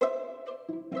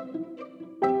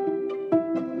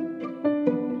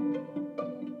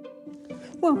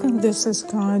Welcome. This is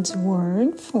God's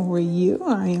Word for you.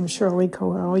 I am Shirley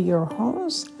Coel, your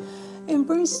host.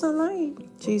 Embrace the light.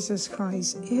 Jesus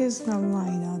Christ is the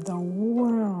light of the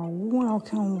world.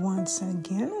 Welcome once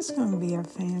again. It's going to be a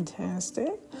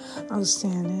fantastic,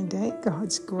 outstanding day.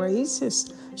 God's grace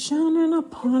is shining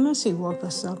upon us. He woke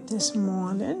us up this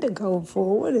morning to go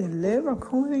forward and live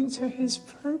according to His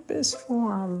purpose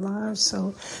for our lives.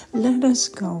 So let us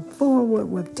go forward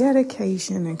with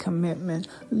dedication and commitment,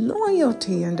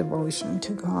 loyalty and devotion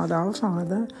to God our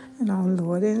Father and our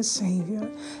Lord and Savior.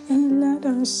 And let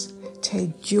us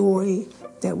take joy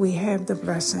that we have the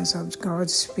blessings of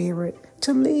God's Spirit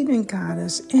to lead and guide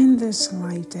us in this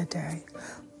life today.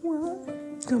 Well,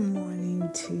 good morning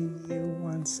to you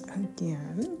once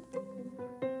again.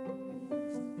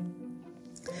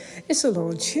 It's a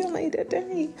little chilly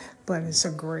today, but it's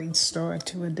a great start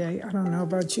to a day. I don't know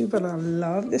about you, but I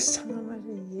love this time of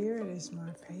the year. It is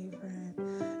my favorite.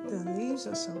 The leaves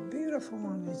are so beautiful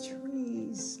on the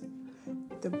trees.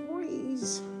 The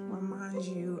breeze reminds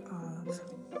you of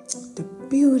the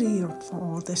beauty of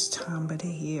fall this time of the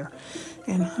year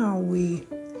and how we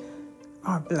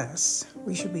are blessed.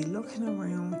 We should be looking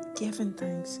around, giving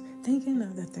thanks, thinking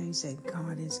of the things that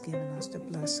God has given us to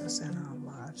bless us in our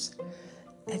lives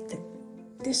at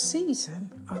this season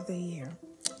of the year.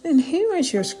 And here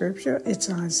is your scripture. It's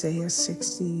Isaiah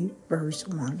 60, verse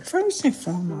 1. First and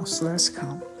foremost, let's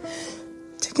come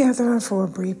together for a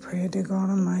brief prayer. To God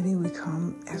Almighty, we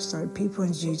come as thy people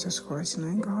in Jesus Christ's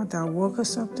name. God, thou woke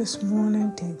us up this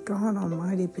morning. Dear God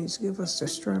Almighty, please give us the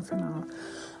strength in our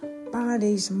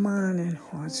bodies, mind, and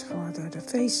hearts, Father, to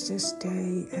face this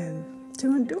day and to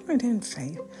endure it in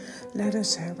faith. Let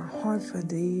us have a heart for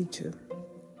thee, to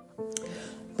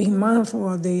be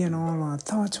mindful of thee in all our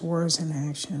thoughts, words, and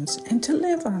actions, and to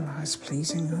live our lives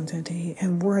pleasing unto thee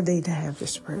and worthy to have the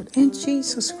Spirit. In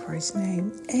Jesus Christ's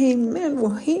name, amen.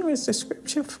 Well, here is the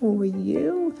scripture for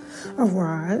you.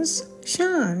 Arise,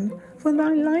 shine, for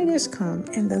thy light is come,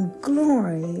 and the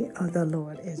glory of the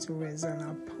Lord is risen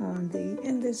upon thee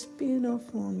in this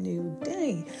beautiful new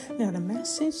day. Now, the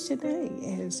message today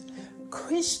is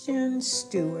Christian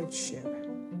stewardship.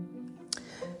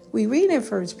 We read in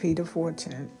 1 Peter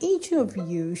 4:10, each of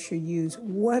you should use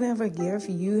whatever gift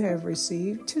you have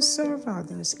received to serve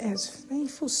others as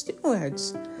faithful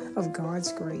stewards of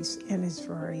God's grace in its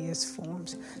various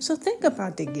forms. So think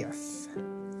about the gift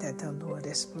that the Lord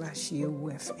has blessed you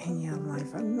with in your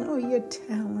life. I know you're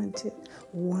talented,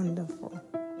 wonderful,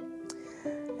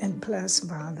 and blessed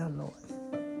by the Lord.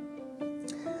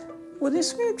 Well, the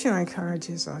scripture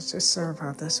encourages us to serve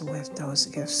others with those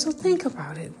gifts. So think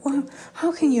about it. Well,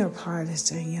 how can you apply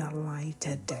this in your life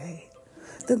today?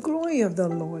 The glory of the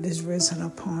Lord is risen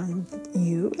upon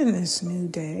you in this new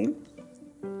day.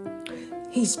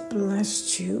 He's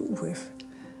blessed you with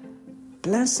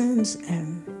blessings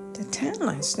and the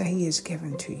talents that He has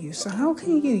given to you. So how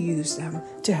can you use them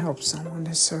to help someone,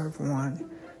 to serve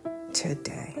one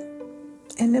today?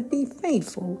 And to be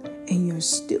faithful in your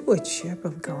stewardship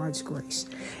of God's grace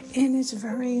in its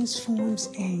various forms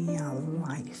in your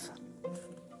life.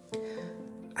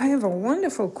 I have a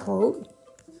wonderful quote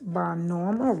by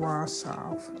Norma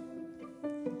Rossoff,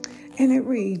 and it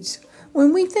reads,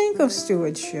 when we think of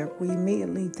stewardship, we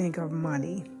immediately think of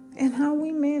money and how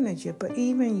we manage it, but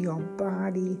even your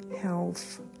body,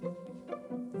 health,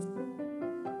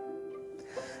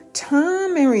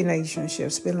 time, and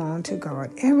relationships belong to God.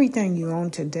 Everything you own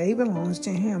today belongs to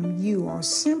Him. You are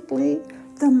simply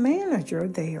the manager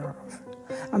thereof.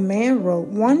 A man wrote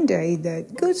one day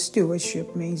that good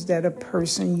stewardship means that a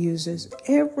person uses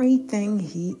everything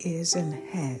he is and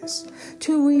has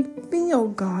to reveal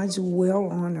God's will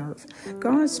on earth.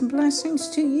 God's blessings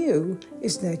to you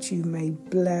is that you may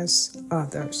bless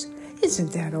others.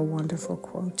 Isn't that a wonderful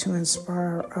quote to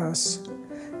inspire us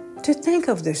to think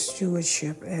of the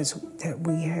stewardship as that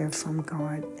we have from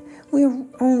God? We're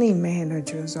only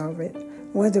managers of it,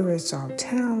 whether it's our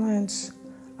talents,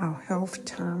 our health,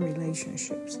 time,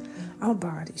 relationships, our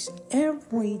bodies.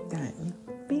 Everything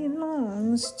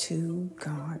belongs to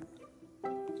God.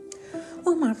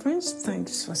 Well, my friends,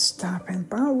 thanks for stopping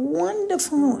by.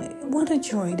 Wonderful. What a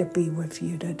joy to be with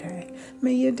you today.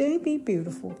 May your day be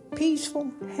beautiful,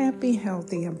 peaceful, happy,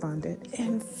 healthy, abundant,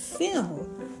 and filled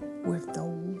with the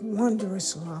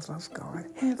wondrous love of God.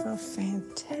 Have a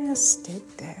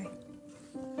fantastic day.